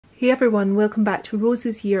Hey everyone, welcome back to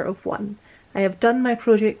Rose's Year of One. I have done my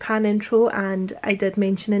Project Pan intro and I did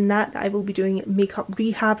mention in that I will be doing Make Up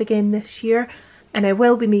Rehab again this year, and I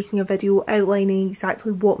will be making a video outlining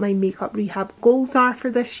exactly what my Make Up Rehab goals are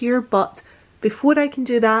for this year, but before I can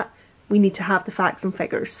do that we need to have the facts and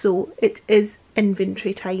figures, so it is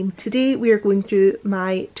inventory time. Today we are going through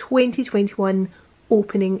my 2021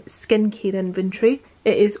 opening skincare inventory.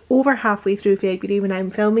 It is over halfway through February when I'm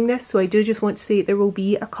filming this, so I do just want to say there will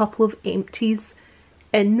be a couple of empties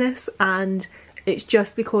in this, and it's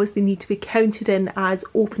just because they need to be counted in as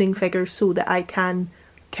opening figures so that I can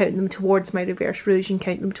count them towards my reverse rouge and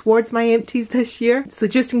count them towards my empties this year. So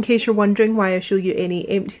just in case you're wondering why I show you any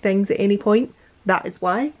empty things at any point, that is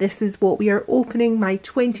why. This is what we are opening my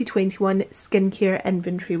 2021 skincare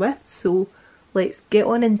inventory with, so let's get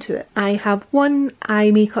on into it. I have one eye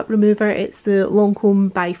makeup remover. It's the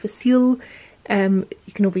Lancome by Facile. You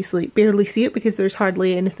can obviously barely see it because there's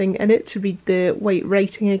hardly anything in it to read the white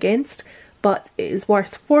writing against, but it is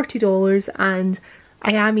worth $40 and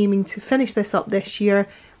I am aiming to finish this up this year.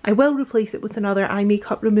 I will replace it with another eye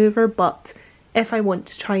makeup remover, but if I want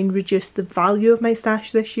to try and reduce the value of my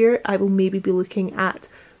stash this year, I will maybe be looking at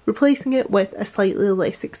replacing it with a slightly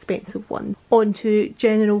less expensive one. On to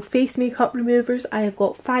general face makeup removers. I have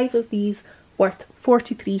got 5 of these worth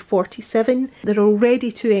 $43.47. There are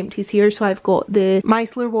already 2 empties here, so I've got the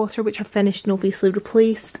micellar water which I've finished and obviously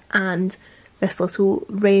replaced, and this little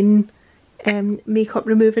Ren makeup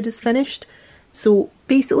remover is finished. So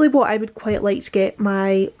basically what I would quite like to get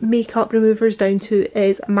my makeup removers down to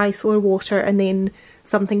is a micellar water and then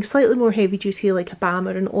something slightly more heavy duty like a balm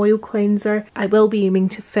or an oil cleanser. I will be aiming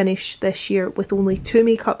to finish this year with only 2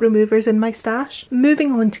 makeup removers in my stash.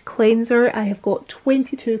 Moving on to cleanser, I have got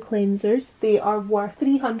 22 cleansers. They are worth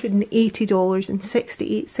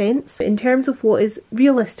 $380.68. In terms of what is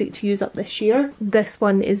realistic to use up this year, this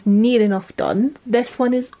one is near enough done. This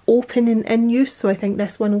one is open and in use, so I think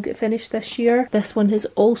this one will get finished this year. This one has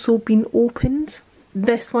also been opened.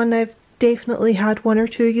 This one I've definitely had 1 or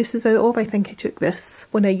 2 uses out of. I think I took this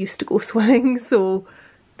when I used to go swimming, so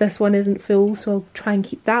this one isn't full, so I'll try and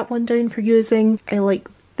keep that one down for using. I like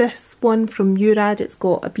this one from Murad. It's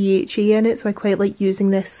got a BHA in it, so I quite like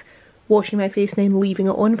using this, washing my face and then leaving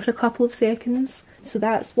it on for a couple of seconds. So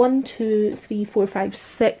that's 1, 2, 3, 4, 5,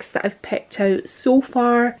 6 that I've picked out so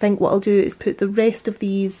far. I think what I'll do is put the rest of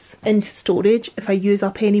these into storage. If I use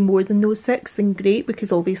up any more than those 6, then great,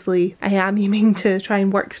 because obviously I am aiming to try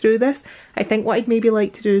and work through this. I think what I'd maybe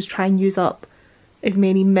like to do is try and use up as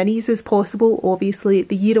many minis as possible. Obviously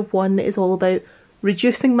the Year of One is all about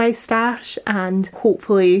reducing my stash and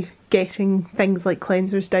hopefully getting things like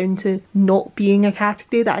cleansers down to not being a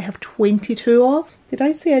category that I have 22 of. Did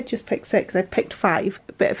I say I'd just picked 6? I picked 5,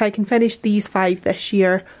 but if I can finish these 5 this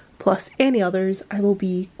year plus any others, I will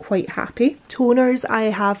be quite happy. Toners, I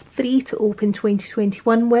have 3 to open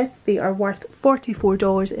 2021 with. They are worth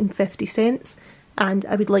 $44.50 and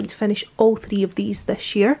I would like to finish all 3 of these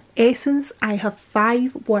this year. Essence, I have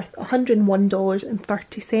 5 worth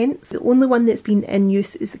 $101.30. The only one that's been in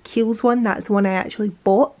use is the Kiehl's one. That's the one I actually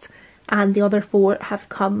bought, and the other 4 have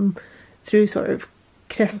come through sort of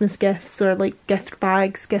Christmas gifts or like gift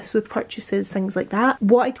bags, gifts with purchases, things like that.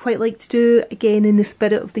 What I'd quite like to do, again in the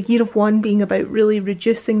spirit of the Year of One being about really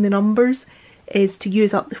reducing the numbers, is to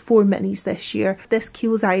use up the 4 minis this year. This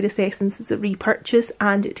Kiehl's Iris Essence is a repurchase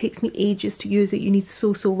and it takes me ages to use it. You need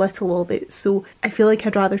so little of it, so I feel like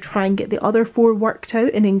I'd rather try and get the other 4 worked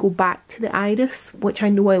out and then go back to the Iris, which I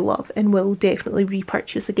know I love and will definitely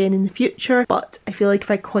repurchase again in the future. But I feel like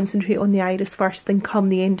if I concentrate on the Iris first, then come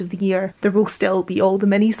the end of the year there will still be all the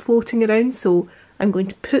minis floating around, so I'm going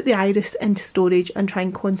to put the Iris into storage and try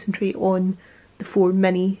and concentrate on the 4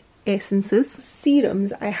 mini essences.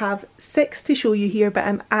 Serums, I have 6 to show you here, but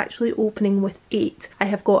I'm actually opening with 8. I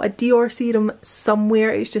have got a Dior serum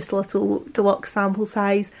somewhere. It's just a little deluxe sample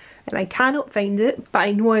size and I cannot find it, but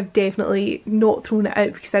I know I've definitely not thrown it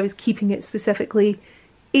out because I was keeping it specifically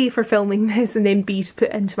A, for filming this, and then B, to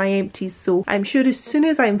put into my empties, so I'm sure as soon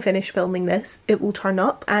as I'm finished filming this it will turn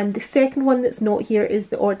up. And the second one that's not here is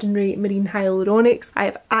the Ordinary Marine Hyaluronics. I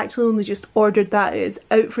have actually only just ordered that. It is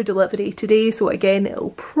out for delivery today, so again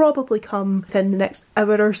it'll probably come within the next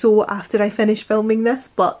hour or so after I finish filming this,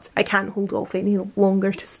 but I can't hold off any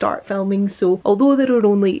longer to start filming. So although there are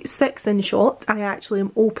only 6 in shot, I actually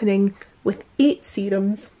am opening with 8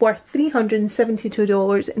 serums worth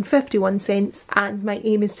 $372.51, and my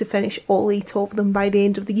aim is to finish all 8 of them by the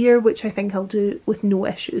end of the year, which I think I'll do with no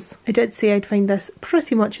issues. I did say I'd find this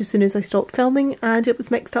pretty much as soon as I stopped filming, and it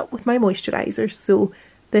was mixed up with my moisturiser, so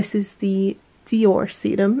this is the Dior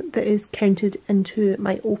serum that is counted into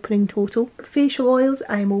my opening total. For facial oils,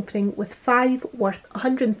 I am opening with 5 worth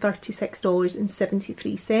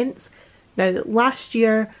 $136.73. Now last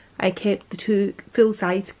year I kept the 2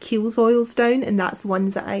 full-size Kiehl's oils down, and that's the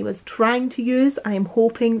ones that I was trying to use. I am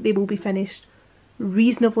hoping they will be finished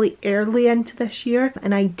reasonably early into this year,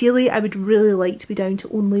 and ideally I would really like to be down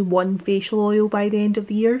to only 1 facial oil by the end of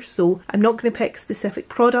the year. So I'm not going to pick specific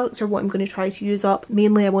products or what I'm going to try to use up.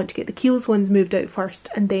 Mainly I want to get the Kiehl's ones moved out first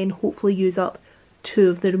and then hopefully use up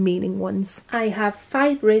 2 of the remaining ones. I have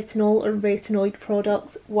 5 retinol or retinoid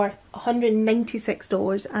products worth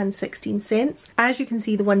 $196.16. As you can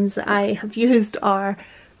see, the ones that I have used are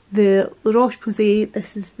the La Roche-Posay,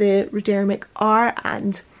 this is the Redermic R,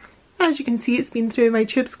 and as you can see, it's been through my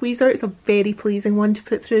tube squeezer. It's a very pleasing one to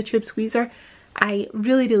put through a tube squeezer. I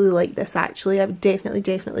really like this actually. I would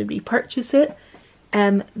definitely repurchase it.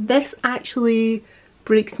 This actually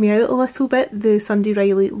breaks me out a little bit, the Sunday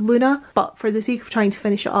Riley Luna, but for the sake of trying to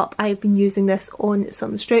finish it up, I've been using this on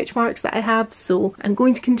some stretch marks that I have, so I'm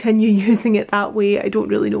going to continue using it that way. I don't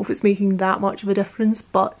really know if it's making that much of a difference,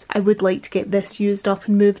 but I would like to get this used up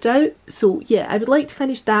and moved out. So yeah, I would like to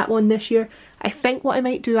finish that one this year. I think what I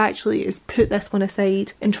might do actually is put this one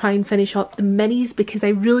aside and try and finish up the minis, because I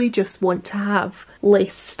really just want to have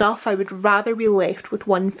less stuff. I would rather be left with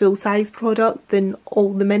 1 full-size product than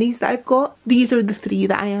all the minis that I've got. These are the 3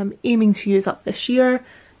 that I am aiming to use up this year.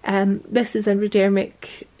 This is a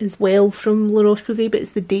Redermic as well from La Roche-Posay, but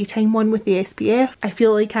it's the daytime one with the SPF. I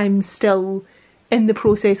feel like I'm still in the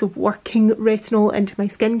process of working retinol into my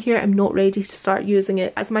skincare. I'm not ready to start using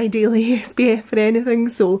it as my daily SPF or anything,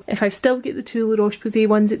 so if I still get the 2 La Roche-Posay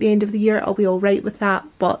ones at the end of the year, I'll be alright with that,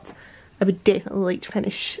 but I would definitely like to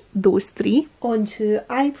finish those 3. On to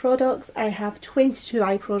eye products. I have 22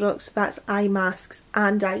 eye products, so that's eye masks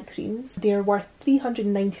and eye creams. They're worth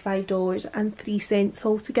 $395.03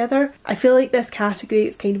 altogether. I feel like this category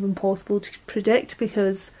is kind of impossible to predict,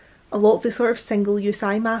 because a lot of the sort of single-use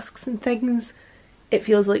eye masks and things, it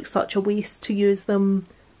feels like such a waste to use them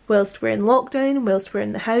whilst we're in lockdown, whilst we're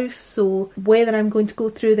in the house, so whether I'm going to go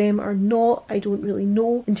through them or not, I don't really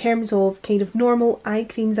know. In terms of kind of normal eye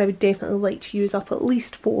creams, I would definitely like to use up at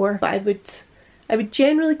least 4, but I would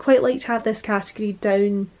generally quite like to have this category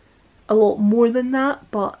down a lot more than that,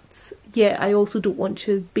 but yeah, I also don't want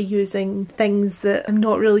to be using things that I'm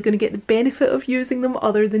not really going to get the benefit of using them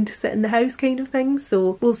other than to sit in the house kind of thing,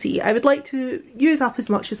 so we'll see. I would like to use up as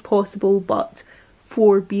much as possible, but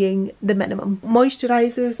 4 being the minimum.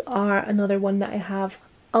 Moisturisers are another one that I have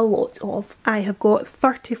a lot of. I have got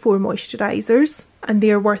 34 moisturisers and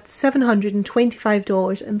they are worth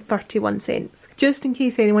 $725.31. Just in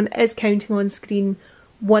case anyone is counting on screen,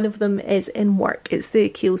 one of them is in work. It's the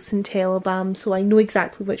Kiehl's Centella Balm, so I know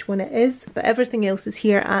exactly which one it is, but everything else is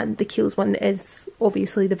here, and the Kiehl's one is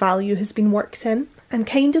obviously the value has been worked in. I'm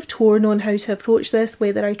kind of torn on how to approach this,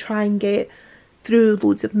 whether I try and get through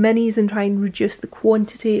loads of minis and try and reduce the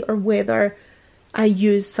quantity, or whether I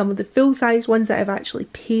use some of the full-size ones that I've actually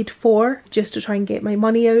paid for just to try and get my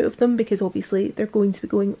money out of them, because obviously they're going to be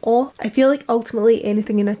going off. I feel like ultimately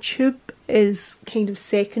anything in a tube is kind of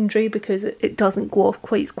secondary because it doesn't go off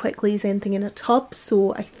quite as quickly as anything in a tub,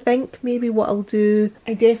 so I think maybe what I'll do,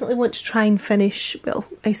 I definitely want to try and finish, well,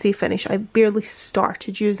 I say finish, I barely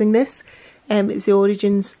started using this. It's the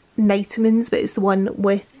Origins Nitamins, but it's the one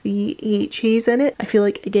with the AHAs in it. I feel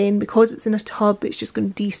like, again, because it's in a tub, it's just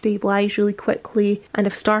going to destabilise really quickly, and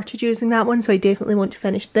I've started using that one, so I definitely want to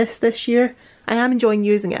finish this year. I am enjoying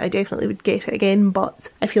using it, I definitely would get it again, but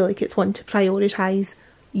I feel like it's one to prioritise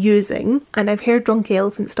using. And I've heard Drunk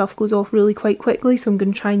Elephant stuff goes off really quite quickly, so I'm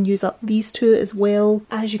going to try and use up these 2 as well.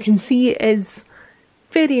 As you can see, it is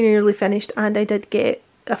very nearly finished, and I did get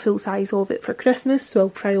a full size of it for Christmas, so I'll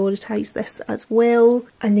prioritise this as well.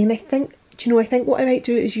 And then I think, do you know, I think what I might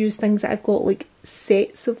do is use things that I've got like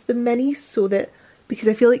sets of the minis, so that, because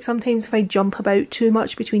I feel like sometimes if I jump about too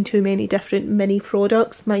much between too many different mini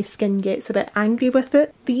products, my skin gets a bit angry with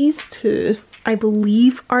it. These 2 I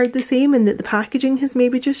believe are the same, and that the packaging has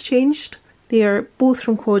maybe just changed. They are both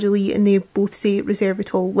from Caudalie and they both say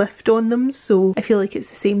Resveratrol Lift on them, so I feel like it's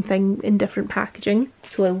the same thing in different packaging.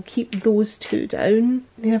 So I will keep those 2 down.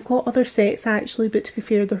 Then I've got other sets actually, but to be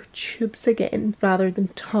fair, they're tubes again rather than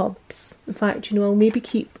tubs. In fact, you know, I'll maybe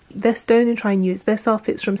keep this down and try and use this up.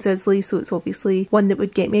 It's from Sisley, so it's obviously one that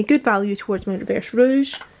would get me a good value towards my Reverse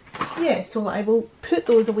Rouge. Yeah, so I will put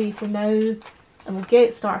those away for now and we'll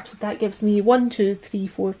get started. That gives me 1, 2, 3,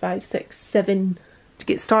 4, 5, 6, 7 to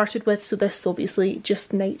get started with, so this is obviously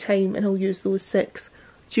just night time, and I'll use those 6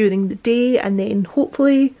 during the day, and then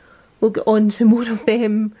hopefully we'll get on to more of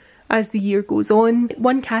them as the year goes on.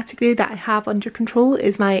 One category that I have under control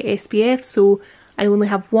is my SPF, so I only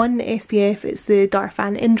have one SPF. It's the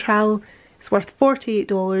Darphan Intral. It's worth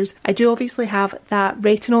 $48. I do obviously have that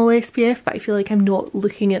retinol SPF, but I feel like I'm not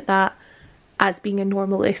looking at that as being a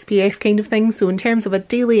normal SPF kind of thing. So in terms of a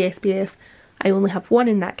daily SPF, I only have one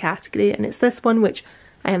in that category, and it's this one, which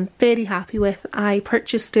I am very happy with. I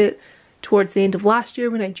purchased it towards the end of last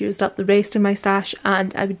year when I'd used up the rest in my stash,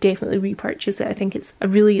 and I would definitely repurchase it. I think it's a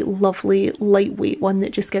really lovely lightweight one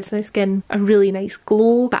that just gives my skin a really nice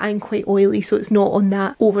glow, but I'm quite oily, so it's not on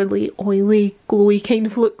that overly oily glowy kind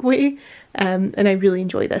of look way. And I really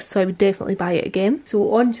enjoy this, so I would definitely buy it again.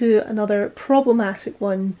 So on to another problematic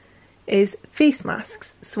one is face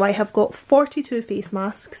masks. So I have got 42 face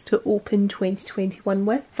masks to open 2021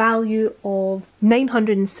 with, value of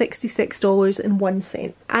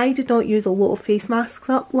 $966.01. I did not use a lot of face masks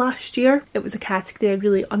up last year. It was a category I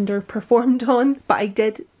really underperformed on, but I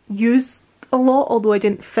did use a lot, although I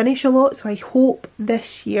didn't finish a lot, so I hope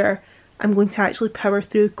this year I'm going to actually power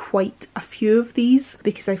through quite a few of these,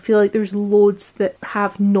 because I feel like there's loads that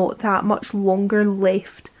have not that much longer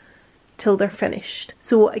left till they're finished.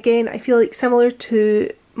 So again, I feel like similar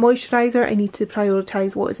to moisturiser, I need to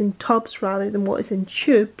prioritise what is in tubs rather than what is in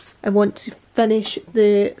tubes. I want to finish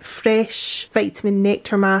the Fresh Vitamin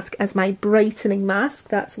Nectar mask as my brightening mask.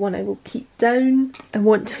 That's the one I will keep down. I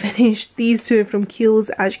want to finish these two from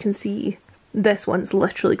Keats. As you can see, this one's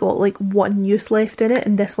literally got like one use left in it,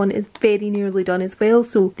 and this one is very nearly done as well.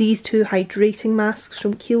 So these two hydrating masks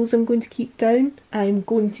from Keats I'm going to keep down. I'm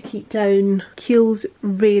going to keep down Keats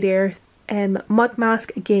Rare Earth mud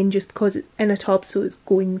mask, again just because it's in a tub, so it's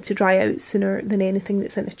going to dry out sooner than anything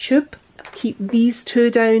that's in a tube. I'll keep these two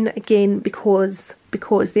down again because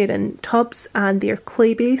they're in tubs and they're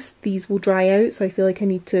clay based. These will dry out, so I feel like I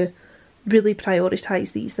need to really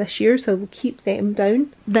prioritise these this year, so I will keep them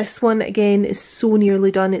down. This one again is so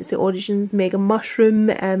nearly done. It's the Origins Mega Mushroom.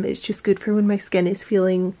 It's just good for when my skin is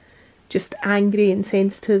feeling just angry and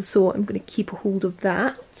sensitive, so I'm going to keep a hold of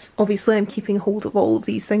that. Obviously I'm keeping a hold of all of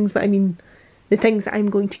these things, but I mean the things that I'm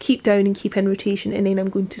going to keep down and keep in rotation, and then I'm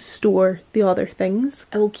going to store the other things.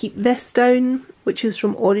 I will keep this down, which is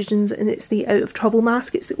from Origins, and it's the Out of Trouble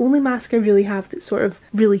mask. It's the only mask I really have that sort of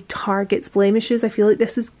really targets blemishes. I feel like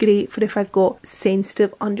this is great for if I've got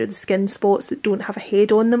sensitive under the skin spots that don't have a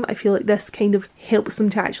head on them. I feel like this kind of helps them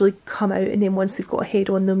to actually come out, and then once they've got a head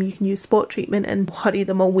on them you can use spot treatment and hurry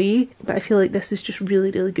them away. But I feel like this is just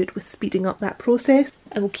really good with speeding up that process.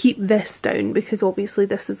 I will keep this down because obviously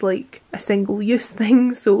this is like a single use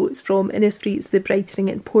thing, so it's from Innisfree. It's the Brightening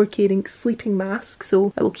and Pore Caring Sleeping Mask,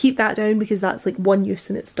 so I will keep that down because that's like one use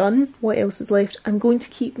and it's done. What else is left? I'm going to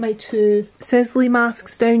keep my two Sizzly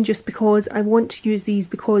masks down just because I want to use these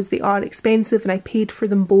because they are expensive and I paid for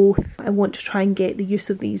them both. I want to try and get the use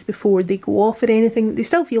of these before they go off or anything. They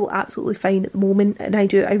still feel absolutely fine at the moment, and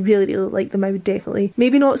I really like them. I would definitely,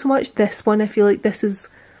 maybe not so much this one. I feel like this is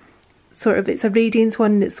sort of, it's a Radiance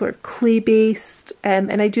one, it's sort of clay based,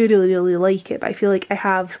 and I do really like it, but I feel like I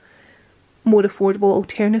have more affordable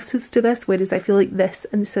alternatives to this, whereas I feel like this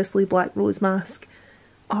and the Sizzly Black Rose mask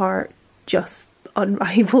are just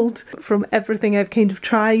unrivaled from everything I've kind of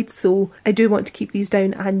tried. So I do want to keep these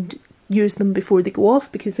down and use them before they go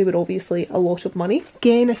off because they were obviously a lot of money.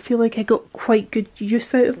 Again, I feel like I got quite good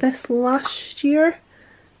use out of this last year,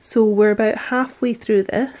 so we're about halfway through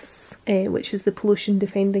this. Which is the Pollution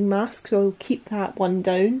Defending Mask, so I'll keep that one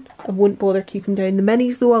down. I won't bother keeping down the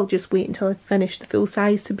minis though. I'll just wait until I finish the full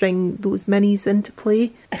size to bring those minis into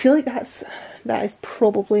play. I feel like that is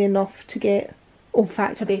probably enough to get. Oh, in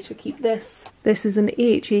fact, I better keep this. This is an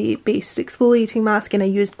AHA based exfoliating mask, and I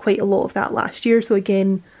used quite a lot of that last year, so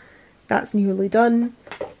again that's nearly done.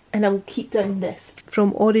 And I will keep down this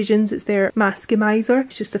from Origins. It's their Maskimizer.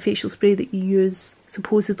 It's just a facial spray that you use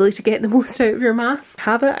supposedly to get the most out of your mask.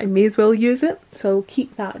 Have it, I may as well use it, so I'll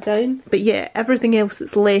keep that down. But yeah, everything else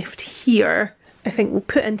that's left here I think we'll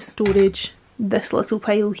put into storage. This little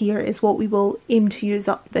pile here is what we will aim to use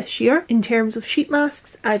up this year. In terms of sheet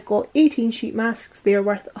masks, I've got 18 sheet masks. They're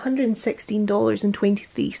worth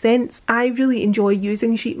 $116.23. I really enjoy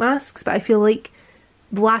using sheet masks, but I feel like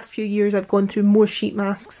the last few years I've gone through more sheet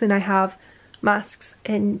masks than I have masks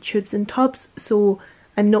in tubes and tubs, so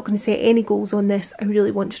I'm not going to set any goals on this. I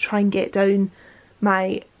really want to try and get down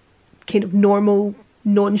my kind of normal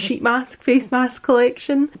non-sheet mask face mask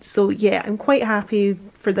collection. So yeah, I'm quite happy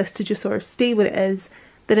for this to just sort of stay where it is.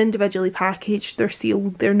 They're individually packaged, they're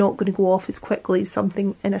sealed, they're not going to go off as quickly as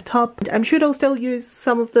something in a tub. And I'm sure I'll still use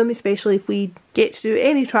some of them, especially if we get to do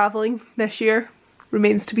any travelling this year.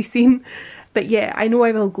 Remains to be seen. But yeah, I know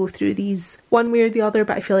I will go through these one way or the other,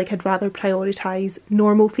 but I feel like I'd rather prioritise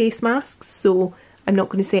normal face masks, so I'm not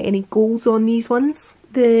going to set any goals on these ones.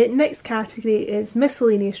 The next category is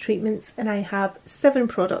miscellaneous treatments, and I have 7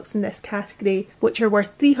 products in this category which are worth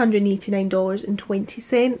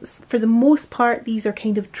 $389.20. For the most part these are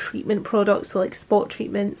kind of treatment products, so like spot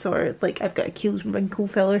treatments, or like I've got a Kiehl's wrinkle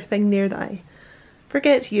filler thing there that I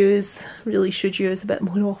forget to use, really should use a bit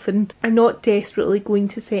more often. I'm not desperately going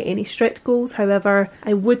to set any strict goals, however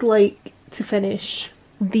I would like to finish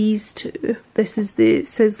these two. This is the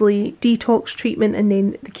Sisley detox treatment and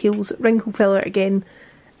then the Kiehl's wrinkle filler. Again,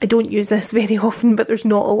 I don't use this very often, but there's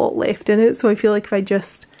not a lot left in it, so I feel like if I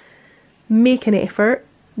just make an effort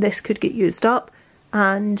this could get used up.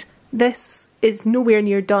 And this is nowhere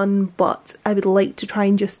near done, but I would like to try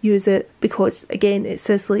and just use it because again it's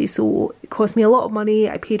Sisley, so it cost me a lot of money,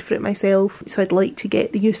 I paid for it myself, so I'd like to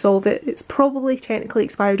get the use of it. It's probably technically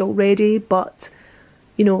expired already, but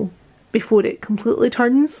you know, before it completely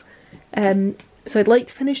turns. So I'd like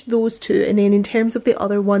to finish those two, and then in terms of the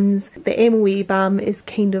other ones, the MOA balm is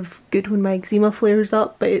kind of good when my eczema flares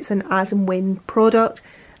up, but it's an as and when product,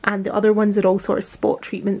 and the other ones are all sort of spot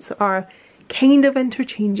treatments that are kind of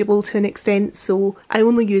interchangeable to an extent, so I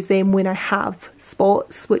only use them when I have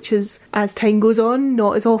spots, which is, as time goes on,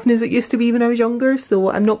 not as often as it used to be when I was younger, so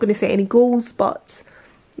I'm not going to set any goals, but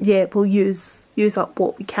yeah, we'll use up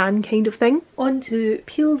what we can kind of thing. On to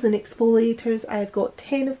peels and exfoliators. I've got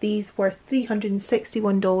 10 of these worth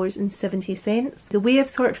 $361.70. The way I've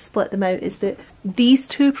sort of split them out is that these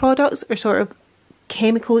two products are sort of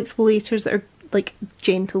chemical exfoliators that are like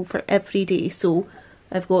gentle for every day. So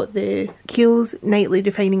I've got the Kiehl's Nightly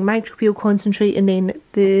Defining Micro Peel Concentrate and then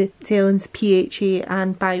the Zellen's PHA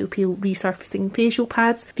and BioPeel Resurfacing Facial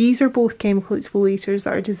Pads. These are both chemical exfoliators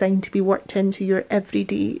that are designed to be worked into your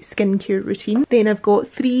everyday skincare routine. Then I've got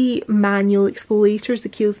 3 manual exfoliators, the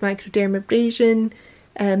Kiehl's Microdermabrasion,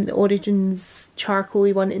 the Origins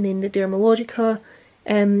Charcoaly one, and then the Dermalogica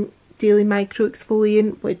Daily Micro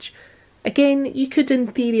Exfoliant, which again, you could in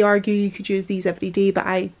theory argue you could use these every day, but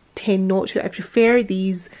I tend not to. I prefer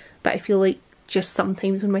these, but I feel like just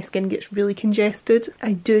sometimes when my skin gets really congested,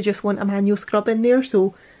 I do just want a manual scrub in there,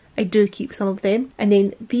 so I do keep some of them. And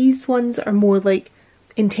then these ones are more like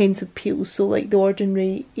intensive peels, so like the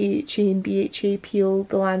ordinary AHA and BHA peel,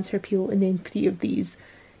 the Lancer peel, and then 3 of these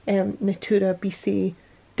Natura Bissé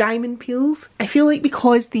diamond peels. I feel like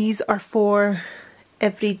because these are for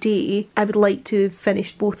every day, I would like to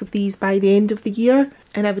finish both of these by the end of the year,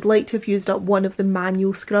 and I would like to have used up one of the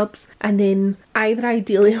manual scrubs, and then either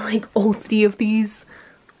ideally like all 3 of these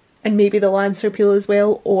and maybe the Lancer peel as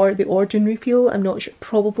well, or the ordinary peel, I'm not sure,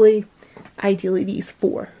 probably ideally these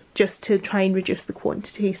 4, just to try and reduce the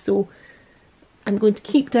quantity. So I'm going to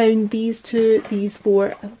keep down these 2, these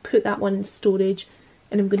 4, I'll put that one in storage,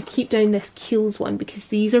 and I'm going to keep down this Kiehl's one because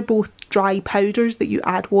these are both dry powders that you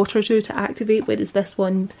add water to activate, whereas this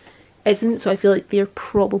one isn't, so I feel like they're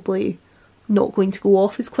probably not going to go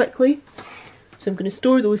off as quickly. So I'm going to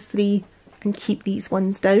store those 3 and keep these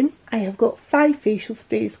ones down. I have got 5 facial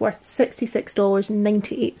sprays worth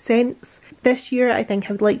 $66.98. This year I think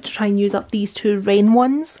I would like to try and use up these 2 Ren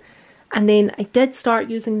ones. And then I did start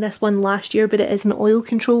using this one last year, but it is an oil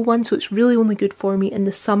control one, so it's really only good for me in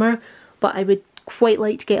the summer, but I would quite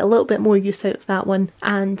like to get a little bit more use out of that one.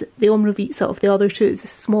 And the Omra Vitsa of the other 2 is a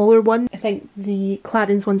smaller one. I think the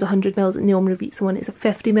Clarins one's 100ml and the Omra Vitsa one is a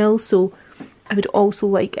 50ml, so I would also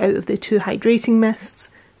like out of the 2 hydrating mists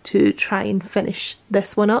to try and finish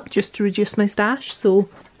this one up just to reduce my stash. So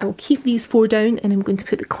I will keep these 4 down, and I'm going to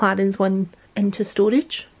put the Clarins one into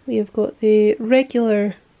storage. We have got the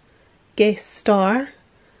regular guest star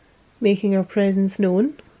making her presence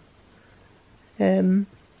known.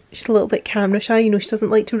 She's a little bit camera shy, you know, she doesn't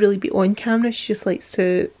like to really be on camera, she just likes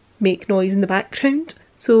to make noise in the background.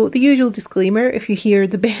 So the usual disclaimer, if you hear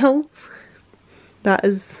the bell, that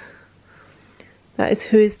is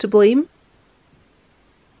who is to blame.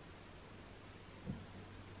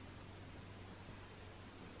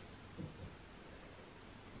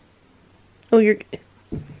 Oh, you're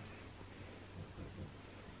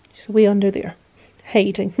just way under there,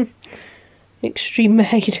 hiding. Extreme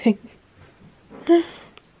hiding.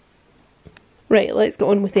 Right, let's get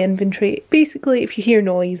on with the inventory. Basically, if you hear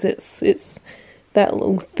noise, it's that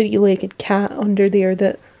little 3-legged cat under there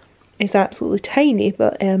that is absolutely tiny,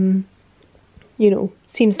 but you know,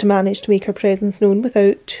 seems to manage to make her presence known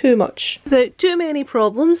without too many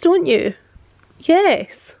problems, don't you?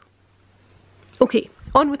 Yes. Okay,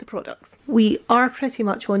 on with the products. We are pretty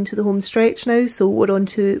much on to the home stretch now, so we're on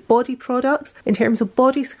to body products. In terms of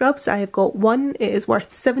body scrubs, I have got one. It is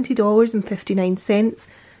worth $70.59.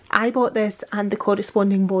 I bought this and the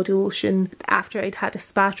corresponding body lotion after I'd had a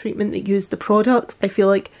spa treatment that used the product. I feel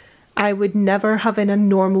like I would never have in a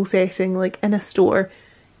normal setting, like in a store,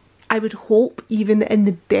 I would hope even in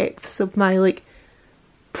the depths of my like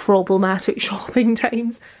problematic shopping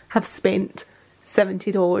times, have spent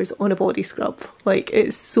 $70 on a body scrub. Like,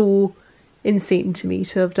 it's so insane to me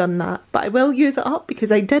to have done that. But I will use it up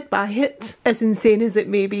because I did buy it, as insane as it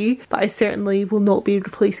may be, but I certainly will not be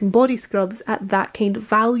replacing body scrubs at that kind of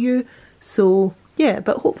value. So yeah,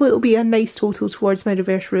 but hopefully it'll be a nice total towards my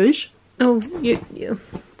Reverse Rouge. Oh,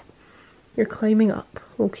 you're climbing up.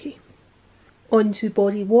 Okay. On to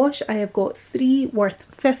body wash. I have got 3 worth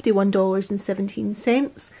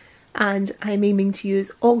 $51.17 and I'm aiming to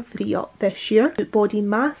use all 3 up this year. Body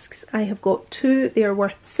masks, I have got 2, they are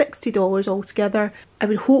worth $60 altogether. I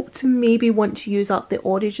would hope to maybe want to use up the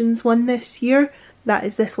Origins one this year. That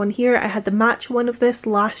is this one here. I had the match one of this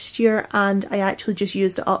last year and I actually just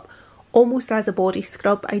used it up almost as a body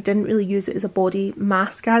scrub. I didn't really use it as a body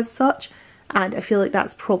mask as such, and I feel like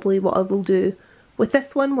that's probably what I will do with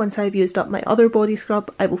this one. Once I've used up my other body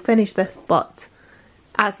scrub, I will finish this, but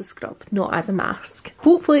as a scrub, not as a mask.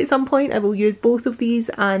 Hopefully at some point I will use both of these,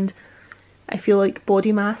 and I feel like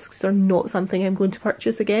body masks are not something I'm going to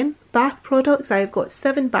purchase again. Bath products, I've got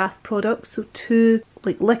 7 bath products, so 2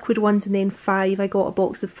 like liquid ones and then 5, I got a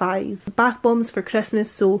box of 5. Bath bombs for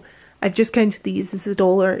Christmas, so I've just counted these as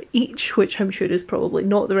 $1 each, which I'm sure is probably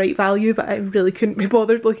not the right value, but I really couldn't be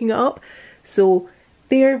bothered looking it up. So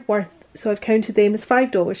they're worth, so I've counted them as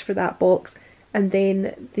 $5 for that box, and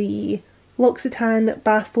then the L'Occitane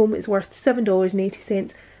bath foam is worth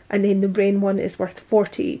 $7.80, and then the Rain one is worth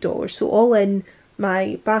 $48. So all in,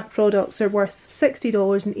 my bath products are worth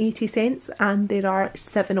 $60.80 and there are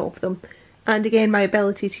 7 of them. And again, my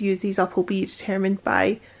ability to use these up will be determined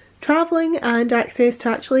by travelling and access to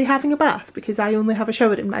actually having a bath, because I only have a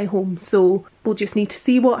shower in my home, so we'll just need to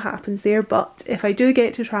see what happens there. But if I do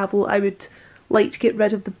get to travel, I would like to get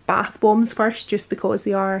rid of the bath bombs first, just because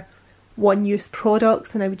they are one-use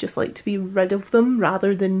products and I would just like to be rid of them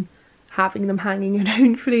rather than having them hanging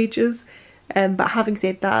around for ages. But having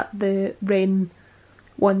said that, the Ren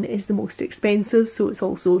one is the most expensive, so it's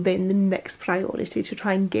also then the next priority to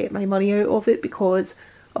try and get my money out of it, because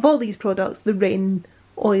of all these products, the Ren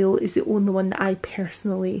oil is the only one that I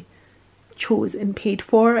personally chose and paid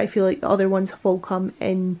for. I feel like the other ones have all come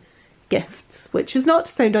in gifts, which is not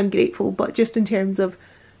to sound ungrateful, but just in terms of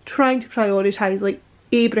trying to prioritise, like,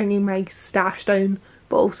 A, bringing my stash down,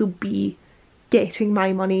 but also B, getting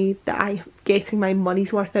my money's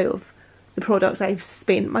worth out of the products I've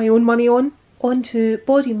spent my own money on. On to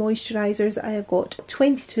body moisturisers, I have got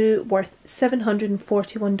 22 worth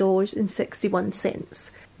 $741.61.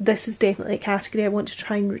 This is definitely a category I want to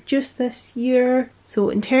try and reduce this year.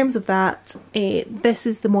 So in terms of that, this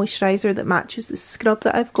is the moisturiser that matches the scrub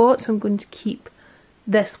that I've got, so I'm going to keep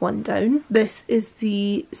this one down. This is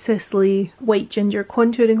the Sisley White Ginger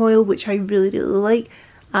Contouring Oil, which I really like.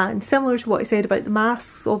 And similar to what I said about the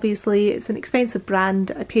masks, obviously it's an expensive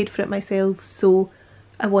brand, I paid for it myself, so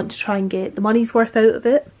I want to try and get the money's worth out of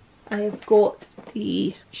it. I have got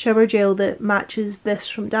the shower gel that matches this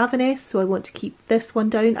from Davines, so I want to keep this one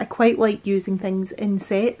down. I quite like using things in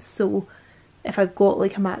sets, so if I've got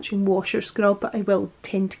like a matching wash or scrub, I will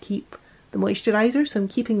tend to keep the moisturiser, so I'm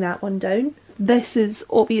keeping that one down. This is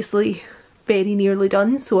obviously very nearly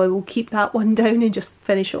done, so I will keep that one down and just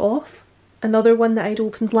finish it off. Another one that I'd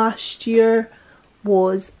opened last year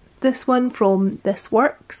was this one from This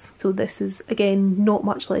Works. So this is, again, not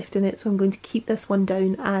much left in it, so I'm going to keep this one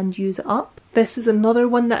down and use it up. This is another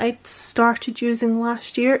one that I started using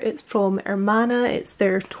last year. It's from Hermana, it's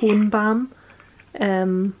their Tone Balm.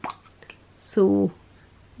 So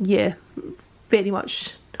yeah, very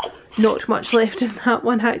much not much left in that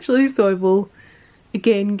one actually, so I will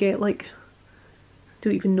again get like,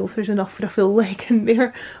 don't even know if there's enough for a full leg in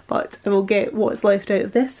there, but I will get what's left out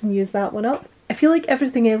of this and use that one up. I feel like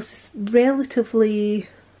everything else is relatively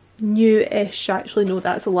new-ish. Actually no,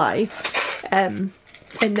 that's a lie. In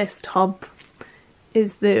this tub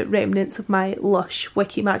is the remnants of my Lush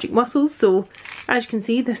Wiki Magic Muscles, so as you can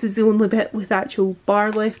see this is the only bit with actual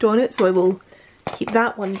bar left on it, so I will keep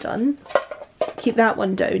that one done. Keep that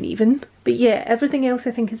one down even. But yeah, everything else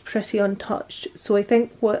I think is pretty untouched, so I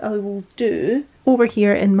think what I will do over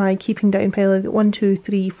here in my keeping down pile, I've got 1, 2,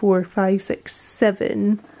 3, 4, 5, 6,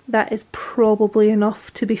 7. That is probably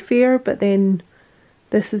enough to be fair, but then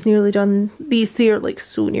this is nearly done. These 3 are like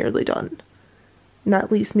so nearly done. And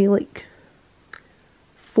that leaves me like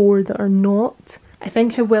 4 that are not. I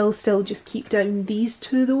think I will still just keep down these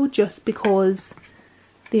 2 though, just because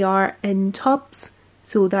they are in tubs.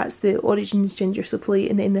 So that's the Origins Ginger Souffle,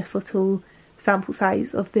 and then this little sample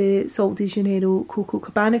size of the Sol de Janeiro Coco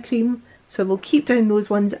Cabana cream. So I will keep down those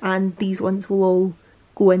ones, and these ones will all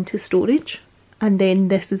go into storage. And then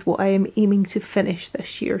this is what I am aiming to finish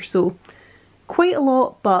this year. So quite a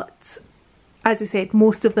lot, but as I said,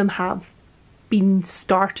 most of them have been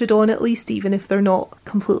started on at least, even if they're not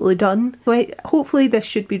completely done. So hopefully this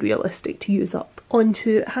should be realistic to use up.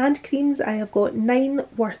 Onto hand creams, I have got 9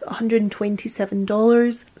 worth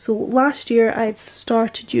 $127. So last year I had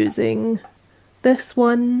started using this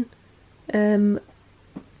one,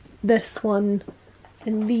 this one,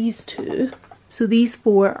 and these two. So these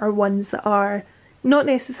 4 are ones that are not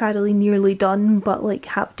necessarily nearly done, but like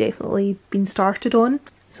have definitely been started on.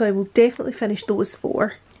 So I will definitely finish those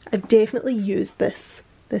 4. I've definitely used this.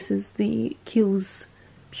 This is the Kiehl's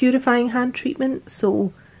Purifying Hand Treatment,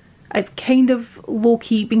 so I've kind of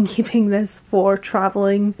low-key been keeping this for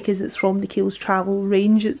travelling because it's from the Kiehl's travel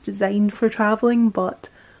range. It's designed for travelling, but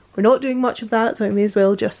we're not doing much of that, so I may as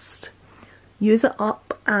well just use it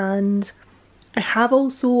up. And I have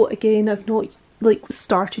also, again, I've not like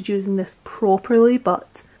started using this properly,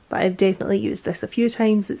 but I've definitely used this a few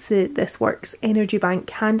times. It's the This Works Energy Bank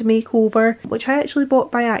Hand Makeover, which I actually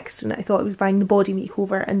bought by accident. I thought I was buying the body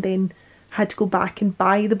makeover and then had to go back and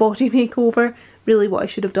buy the body makeover. Really what I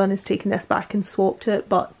should have done is taken this back and swapped it,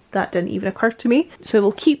 but that didn't even occur to me. So I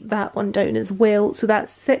will keep that one down as well. So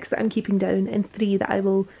that's 6 that I'm keeping down and 3 that I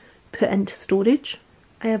will put into storage.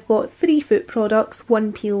 I have got 3 foot products,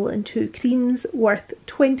 1 peel and 2 creams worth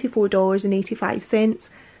 $24.85,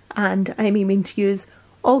 and I'm aiming to use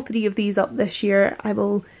all 3 of these up this year. I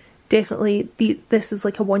will definitely, this is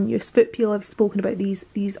like a one-use foot peel. I've spoken about these.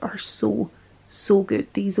 These are so good,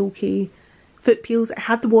 these OK foot peels. I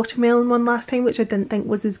had the watermelon one last time, which I didn't think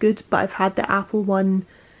was as good, but I've had the apple one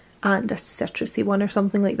and a citrusy one or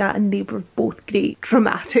something like that, and they were both great,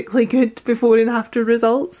 dramatically good before and after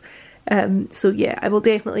results. So yeah, I will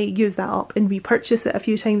definitely use that up and repurchase it a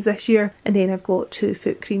few times this year. And then I've got 2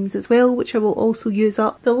 foot creams as well, which I will also use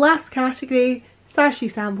up. The last category, sachet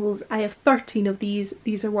samples. I have 13 of these.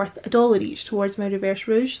 These are worth $1 each towards my Reverse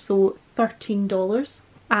Rouge, so $13.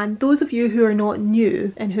 And those of you who are not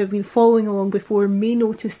new and who have been following along before may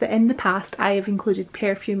notice that in the past I have included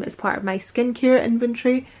perfume as part of my skincare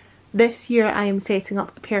inventory. This year I am setting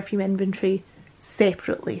up a perfume inventory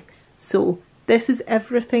separately. So this is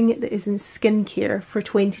everything that is in skincare for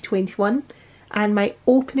 2021, and my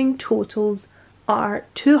opening totals are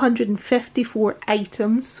 254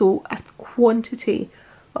 items, so a quantity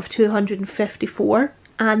of 254,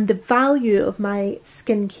 and the value of my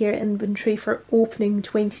skincare inventory for opening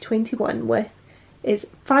 2021 with is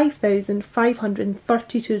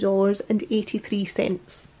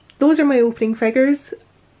 $5,532.83. Those are my opening figures.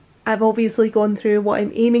 I've obviously gone through what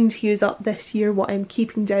I'm aiming to use up this year, what I'm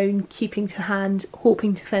keeping down, keeping to hand,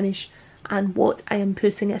 hoping to finish, and what I am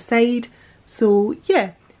putting aside. So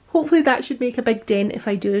yeah, hopefully that should make a big dent if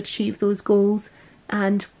I do achieve those goals,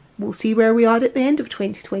 and we'll see where we are at the end of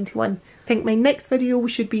 2021. I think my next video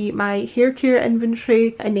should be my hair care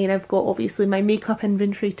inventory, and then I've got obviously my makeup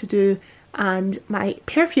inventory to do and my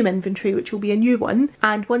perfume inventory, which will be a new one.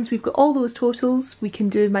 And once we've got all those totals, we can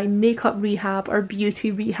do my makeup rehab or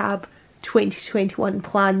beauty rehab 2021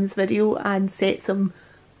 plans video and set some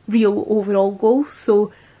real overall goals.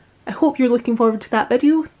 So I hope you're looking forward to that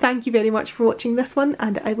video. Thank you very much for watching this one,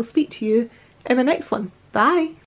 and I will speak to you in my next one. Bye!